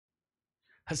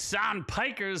Hasan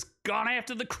Piker's gone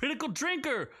after the critical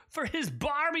drinker for his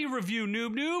Barbie review,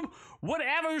 noob.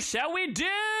 Whatever shall we do?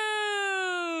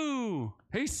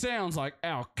 He sounds like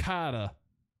Al Qaeda.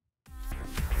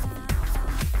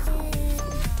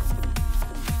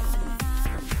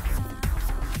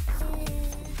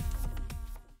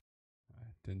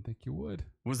 Didn't think you would.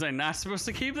 Was I not supposed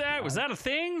to keep that? Was that a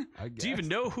thing? I guess. Do you even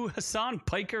know who Hasan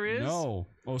Piker is? No.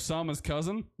 Osama's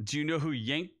cousin? Do you know who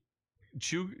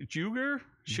Juger?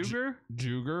 Shank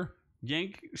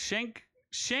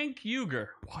Uger.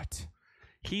 What?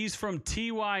 He's from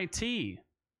TYT.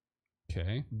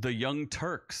 Okay. The Young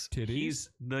Turks. Titties?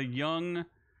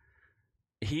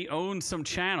 He owns some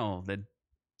channel that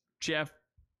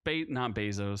not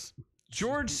Bezos.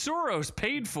 George Soros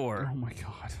paid for. Oh my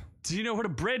God. Do you know what a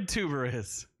bread tuber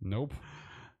is? Nope.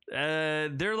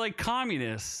 They're like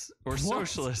communists or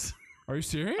socialists. Are you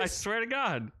serious? I swear to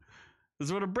God. This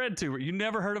is what a bread tuber. You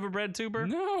never heard of a bread tuber?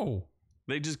 No.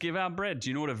 They just give out bread. Do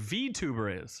you know what a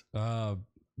VTuber is?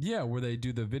 Yeah, where they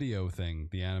do the video thing,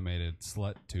 the animated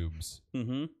slut tubes.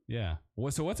 Mm-hmm. Yeah.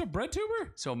 So what's a bread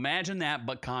tuber? So imagine that,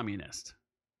 but communist.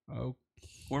 Okay.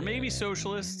 Or maybe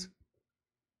socialist.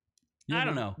 Yeah, I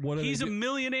don't know. He's a do?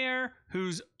 millionaire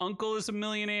whose uncle is a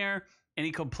millionaire, and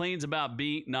he complains about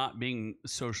not being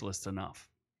socialist enough.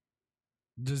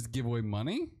 Just give away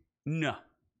money? No.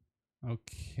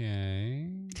 Okay.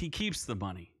 He keeps the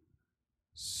money.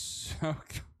 So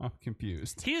I'm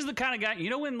confused. He's the kind of guy,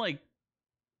 you know,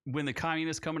 when the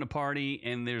communists come in a party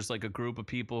and there's like a group of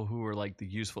people who are like the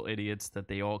useful idiots that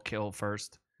they all kill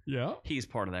first. Yeah. He's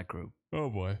part of that group. Oh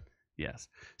boy. Yes.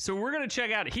 So we're going to check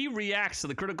out. He reacts to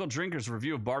the Critical Drinker's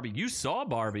review of Barbie. You saw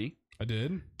Barbie. I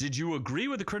did. Did you agree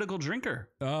with the Critical Drinker?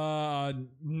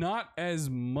 Not as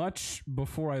much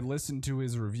before I listened to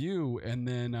his review, and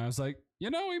then I was like, you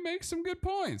know, he makes some good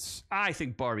points. I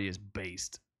think Barbie is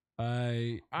based.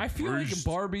 I feel like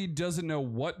Barbie doesn't know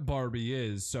what Barbie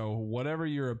is, so whatever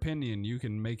your opinion, you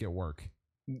can make it work.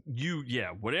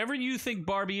 Whatever you think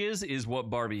Barbie is what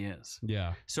Barbie is.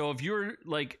 Yeah. So if you're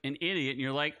like an idiot and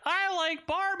you're like, I like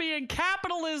Barbie and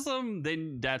capitalism,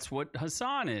 then that's what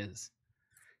Hasan is.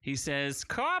 He says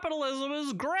capitalism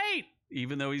is great,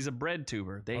 even though he's a bread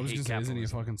tuber. They hate capitalism. Isn't he a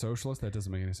fucking socialist? That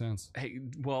doesn't make any sense. Hey,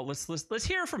 well, let's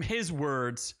hear from his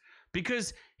words,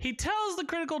 because he tells the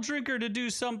Critical Drinker to do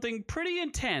something pretty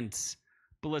intense.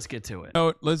 But let's get to it.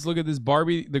 Oh, let's look at this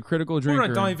Barbie, the Critical Drinker.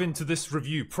 Before I dive into this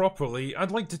review properly, I'd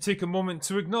like to take a moment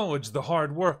to acknowledge the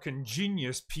hard work and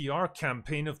genius PR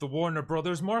campaign of the Warner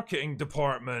Brothers marketing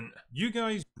department. You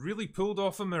guys really pulled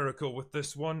off a miracle with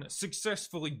this one,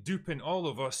 successfully duping all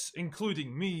of us,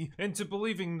 including me, into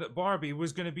believing that Barbie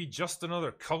was going to be just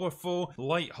another colourful,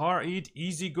 light-hearted,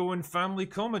 easygoing family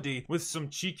comedy with some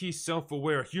cheeky,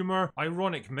 self-aware humour,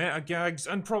 ironic meta gags,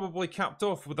 and probably capped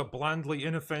off with a blandly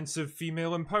inoffensive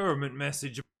female empowerment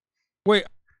message. Wait,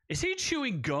 is he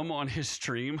chewing gum on his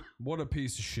stream? What a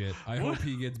piece of shit. I hope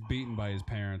he gets beaten by his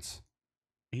parents.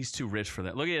 He's too rich for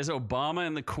that. Look, he has Obama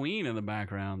and the Queen in the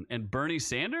background. And Bernie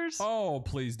Sanders? Oh,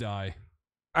 please die.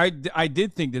 I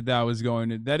did think that was going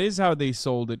to... That is how they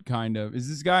sold it, kind of. Is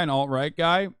this guy an alt-right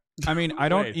guy? I mean, I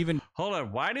don't even... Hold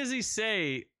on. Why does he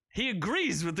say... He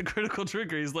agrees with the Critical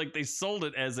Drinker. He's like, they sold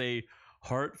it as a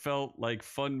heartfelt, like,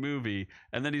 fun movie.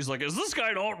 And then he's like, is this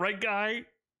guy an alt-right guy?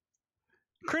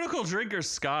 Critical Drinker's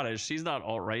Scottish. He's not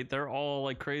alt-right. They're all,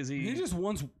 like, crazy. He just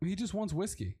wants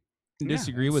whiskey.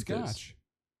 Disagree with Scotch.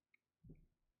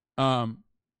 This.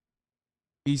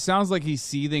 He sounds like he's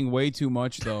seething way too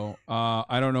much, though.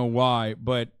 I don't know why,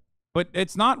 but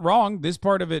it's not wrong. This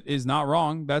part of it is not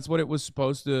wrong. That's what it was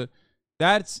supposed to.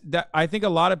 I think a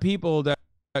lot of people that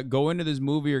go into this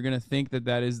movie are going to think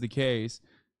that is the case,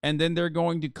 and then they're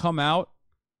going to come out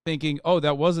thinking, oh,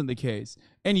 that wasn't the case.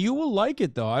 And you will like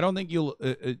it, though. I don't think you'll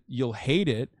hate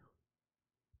it.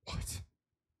 What?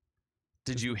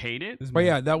 Did you hate it? But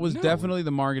yeah, that was definitely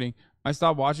the marketing. I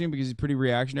stopped watching because he's pretty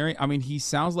reactionary. I mean, he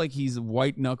sounds like he's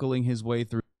white-knuckling his way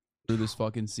through this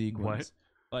fucking sequence.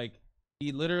 What? Like,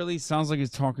 he literally sounds like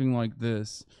he's talking like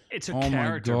this. It's a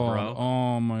character, bro.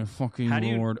 Oh, my fucking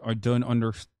Lord. I don't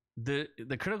understand. The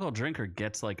Critical Drinker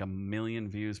gets like 1 million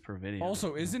views per video.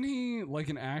 Also, isn't he like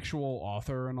an actual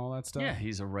author and all that stuff? Yeah,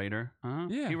 he's a writer.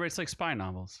 Yeah. He writes like spy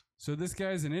novels. So this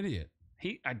guy's an idiot.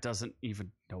 He doesn't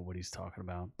even know what he's talking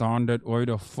about. Darn it, why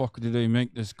the fuck did they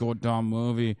make this goddamn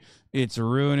movie? It's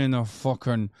ruining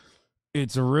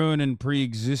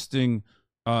pre-existing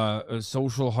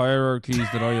social hierarchies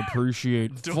that I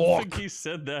appreciate. Don't think he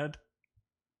said that.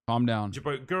 Calm down.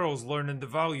 about girls learning the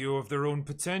value of their own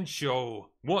potential.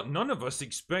 What none of us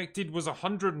expected was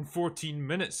 114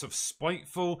 minutes of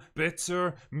spiteful,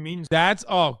 bitter, mean. That's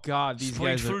oh god, these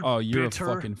guys are Spiteful, oh you're bitter.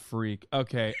 a fucking freak.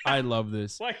 Okay, I love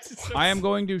this. Why is it so I am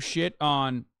going to shit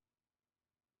on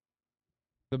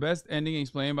the best ending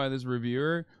explained by this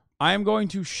reviewer. I am going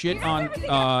to shit on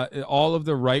all of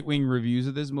the right-wing reviews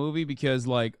of this movie because,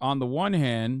 like, on the one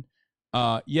hand,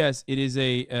 yes, it is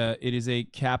a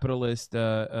capitalist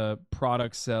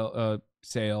product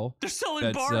sale They're selling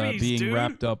that's Barbies, being dude.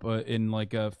 wrapped up in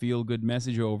like a feel-good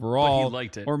message But overall, he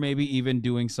liked it. or maybe even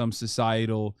doing some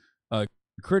societal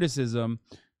criticism.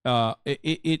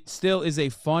 It still is a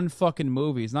fun fucking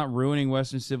movie. It's not ruining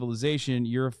Western civilization.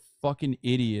 You're a fucking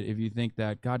idiot if you think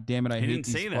that. God damn it, I He hate didn't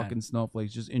say these that. fucking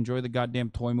snowflakes. Just enjoy the goddamn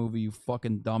toy movie, you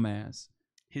fucking dumbass.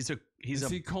 He's a Is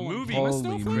he calling movie him a Holy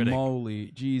snowflake? critic.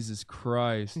 moly, Jesus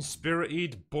Christ.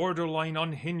 Spirited, borderline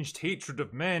unhinged hatred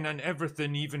of men and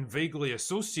everything even vaguely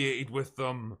associated with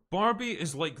them. Barbie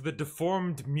is like the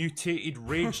deformed, mutated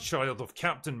rage child of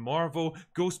Captain Marvel,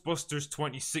 Ghostbusters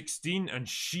 2016, and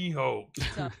She-Hulk.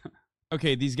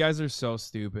 Okay, these guys are so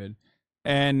stupid.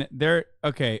 And they're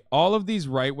okay, all of these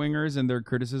right wingers and their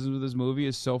criticism of this movie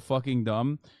is so fucking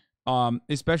dumb.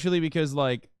 Especially because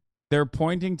like they're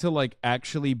pointing to like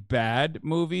actually bad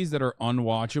movies that are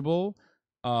unwatchable.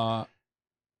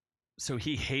 So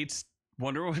he hates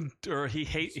Wonder Woman, or he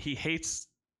hates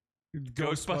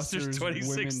Ghostbusters Women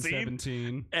 2016?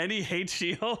 17. and he hates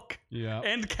She-Hulk Yeah.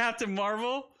 and Captain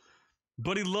Marvel,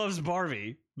 but he loves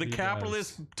Barbie, the He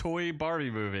capitalist does. toy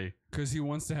Barbie movie. Because he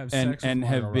wants to have and sex with and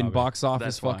have Margot been Robbie. box office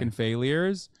That's why. fucking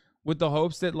failures with the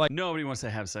hopes that like Nobody wants to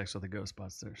have sex with the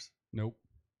Ghostbusters, Nope.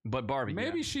 but Barbie.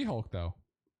 Maybe yeah. She-Hulk, though.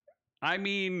 I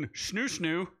mean,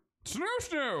 snoo.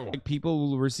 Snoo! like people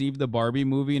will receive the Barbie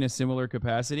movie in a similar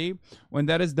capacity when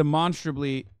that has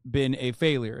demonstrably been a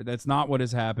failure. That's not what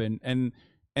has happened. And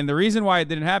the reason why it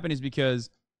didn't happen is because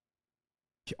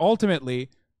ultimately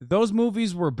those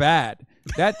movies were bad.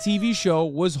 That TV show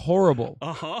was horrible.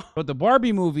 But the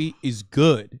Barbie movie is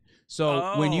good.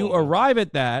 So when you Oh. arrive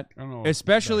at that, I don't know if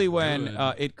especially that's when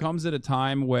good. it comes at a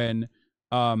time when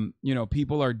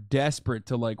people are desperate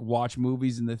to like watch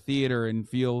movies in the theater and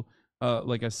feel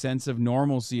like a sense of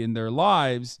normalcy in their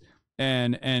lives,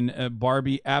 and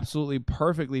Barbie absolutely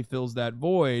perfectly fills that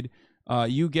void.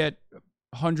 You get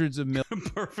hundreds of millions.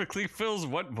 Perfectly fills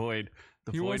what void?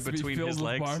 The He void wants to be between filled his with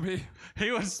legs. Barbie.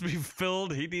 He wants to be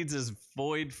filled. He needs his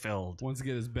void filled. Wants to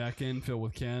get his back end filled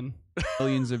with Ken.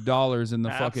 millions of dollars in the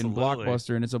fucking Absolutely.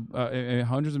 blockbuster, and it's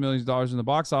hundreds of millions of dollars in the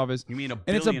box office, You mean and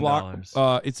it's a $1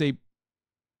 billion? it's a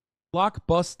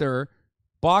blockbuster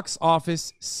box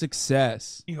office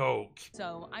success. She-Hulk.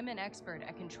 So I'm an expert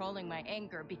at controlling my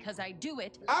anger because I do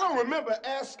it. I don't remember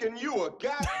asking you a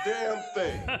goddamn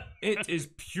thing. It is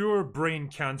pure brain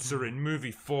cancer in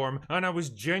movie form, and I was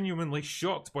genuinely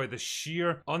shocked by the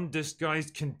sheer,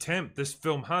 undisguised contempt this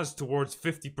film has towards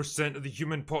 50% of the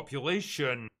human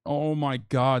population. Oh my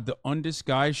god, the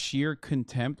undisguised sheer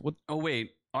contempt. What? Oh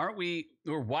wait, aren't we?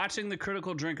 We're watching the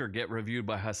Critical Drinker get reviewed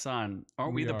by Hassan.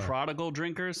 Aren't we We the are. prodigal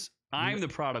drinkers? I'm the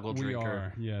prodigal We drinker.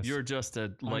 are, yes. You're just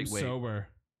a I'm lightweight. sober.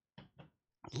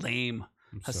 Lame.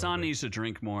 I'm Hassan sober. needs to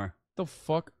drink more. The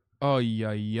fuck? Oh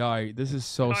yeah. This is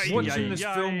so Ay, stupid. Watching this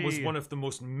Yay. film was one of the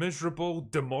most miserable,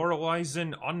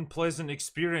 demoralizing, unpleasant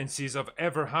experiences I've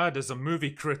ever had as a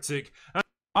movie critic. And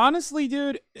Honestly,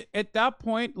 dude, at that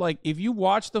point, like, if you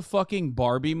watch the fucking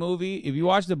Barbie movie,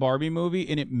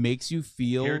 and it makes you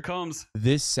feel Here it comes.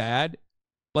 this sad,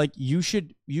 like, you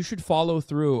should follow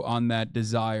through on that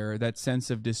desire, that sense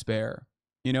of despair.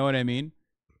 You know what I mean?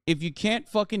 If you can't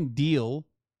fucking deal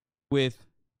with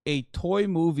a toy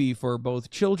movie for both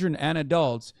children and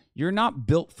adults, you're not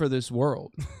built for this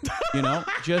world. You know,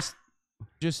 just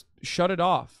shut it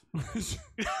off.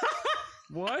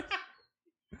 What?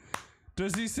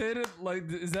 Does he say it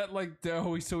like? Is that like?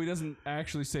 Oh, so he doesn't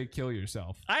actually say kill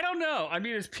yourself? I don't know. I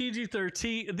mean, it's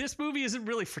PG-13. This movie isn't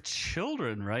really for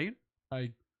children, right?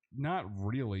 Not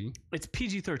really. It's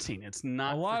PG-13. It's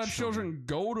not. A lot for of children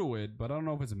go to it, but I don't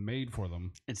know if it's made for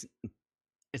them. It's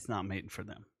not made for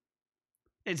them.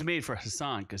 It's made for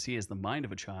Hassan because he has the mind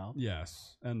of a child.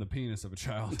 Yes, and the penis of a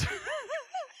child.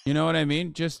 You know what I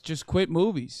mean? Just quit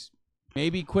movies.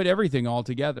 Maybe quit everything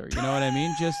altogether. You know what I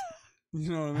mean? Just You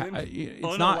know what I mean?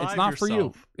 it's not for you.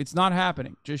 yourself. It's not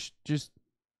happening. Just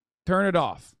turn it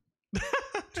off.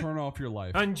 Turn off your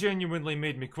life. and genuinely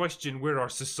made me question where our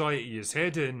society is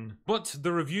heading. But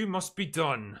the review must be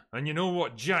done, and you know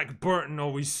what Jack Burton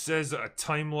always says at a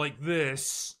time like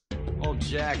this? Old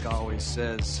Jack always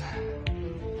says,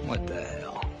 what the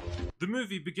hell? The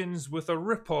movie begins with a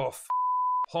rip-off,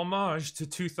 homage to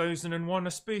 2001: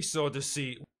 A Space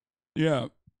Odyssey. Yeah.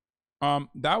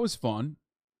 That was fun.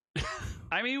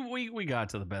 I mean, we got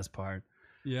to the best part.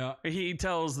 Yeah. He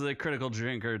tells the critical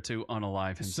drinker to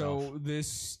unalive himself. So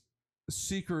this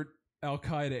secret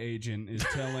Al-Qaeda agent is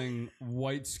telling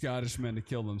white Scottish men to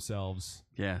kill themselves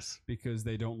Yes, because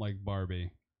they don't like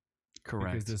Barbie.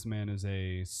 correct. Because this man is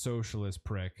a socialist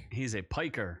prick He's a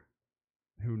piker.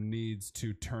 who needs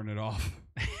to turn it off.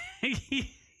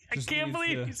 I Just can't needs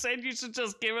believe to- you said you should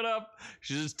just give it up. You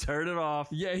should just turn it off.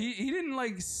 Yeah, he didn't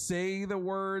like say the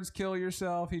words "kill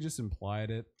yourself." He just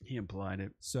implied it. He implied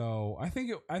it. So I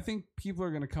think people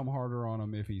are gonna come harder on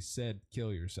him if he said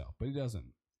 "kill yourself," but he doesn't.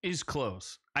 He's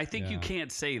close. I think you Yeah.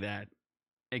 can't say that.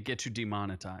 It gets you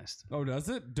demonetized. Oh, does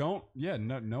it? Don't. Yeah,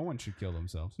 no one should kill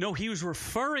themselves. No, he was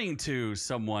referring to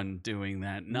someone doing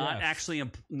that, not Yes. actually.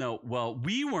 No, well,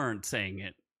 we weren't saying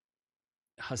it.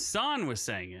 Hasan was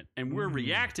saying it, and we're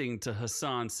reacting to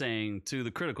Hasan saying to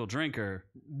the critical drinker,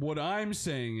 What I'm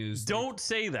saying is, "Don't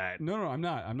say that." No, I'm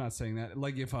not. I'm not saying that.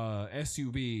 Like if a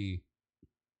SUV,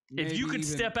 If you maybe could even-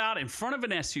 step out in front of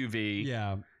an SUV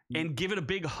yeah, and give it a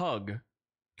big hug,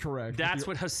 correct. that's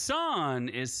what Hasan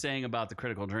is saying about the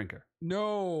critical drinker.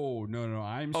 No.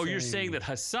 I'm. Oh, you're saying that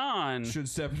Hasan should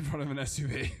step in front of an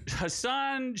SUV,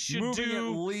 Hasan should moving at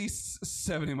do. least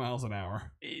 70 miles an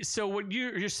hour. So what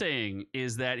you're saying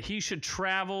is that he should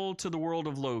travel to the world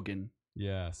of Logan,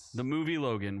 Yes. the movie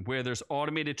Logan, where there's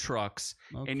automated trucks,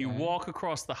 and you Okay. walk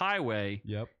across the highway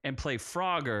Yep. and play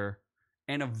Frogger,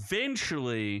 and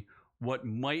eventually what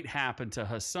might happen to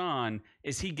Hasan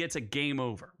is he gets a game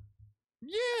over.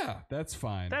 Yeah, that's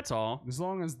fine. That's all. as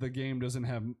long as the game doesn't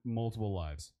have multiple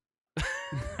lives.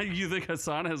 You think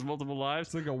Hasan has multiple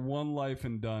It's lives? like a one life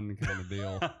and done kind of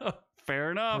deal Fair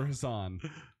for enough. Hassan.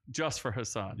 Just for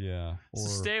Hasan. Yeah. So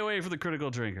stay away from the critical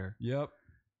drinker. Yep.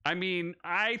 I mean,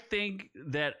 I think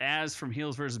that as from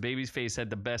Heels versus Babyface had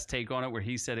the best take on it, where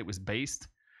he said it was based,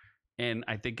 and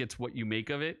I think it's what you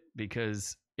make of it,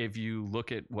 because if you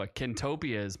look at what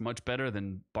Kentopia is much better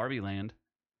than Barbie Land.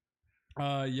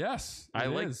 Yes.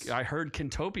 it is. I heard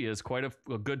Kentopia is quite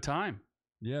a good time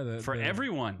Yeah. for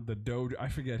everyone. The dojo. I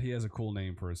forget. He has a cool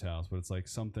name for his house, but it's like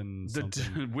something.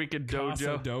 The Wicked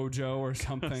Casa Dojo. Dojo or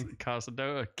something. Casa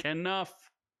Dojo. Ken Nuff.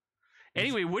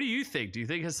 Anyway, what do you think? Do you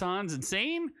think Hasan's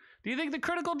insane? Do you think the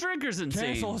critical drinker's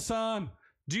insane? Cancel Hassan.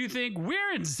 Do you think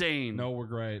we're insane? No, we're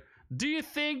great. Do you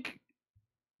think?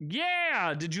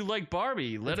 Yeah. Did you like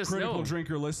Barbie? Let us Critical know.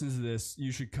 drinker listens to this.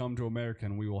 You should come to America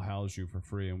and we will house you for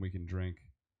free and we can drink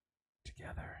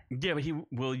together. Yeah, but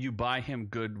will you buy him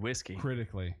good whiskey?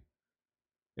 Critically.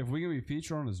 If we can be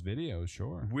featured on his videos,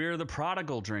 sure. We're the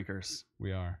prodigal drinkers.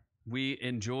 We are. We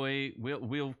enjoy.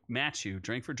 We'll match you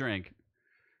drink for drink,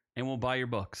 and we'll buy your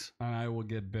books, And I will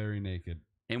get very naked.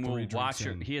 and 3 we'll drinks watch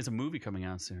it. in. He has a movie coming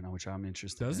out soon, which I'm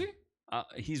interested. Does in.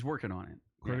 he? He's working on it.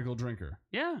 Critical drinker.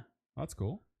 Yeah. That's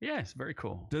cool. Yeah, it's very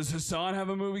cool. Does Hassan have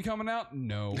a movie coming out?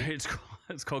 No. It's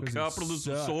called 'Cause it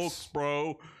Capitalism sucks. Sucks,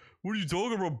 bro. What are you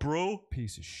talking about, bro?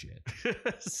 Piece of shit.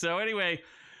 So anyway,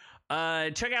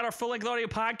 check out our full-length audio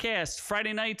podcast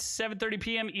Friday nights, 7:30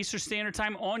 p.m. Eastern Standard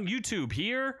Time on YouTube.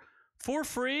 Here for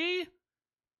free.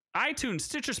 iTunes,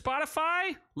 Stitcher,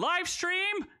 Spotify, live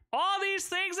stream, all these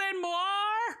things and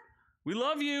more. We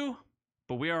love you,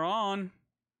 but we are on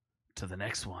to the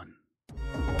next one.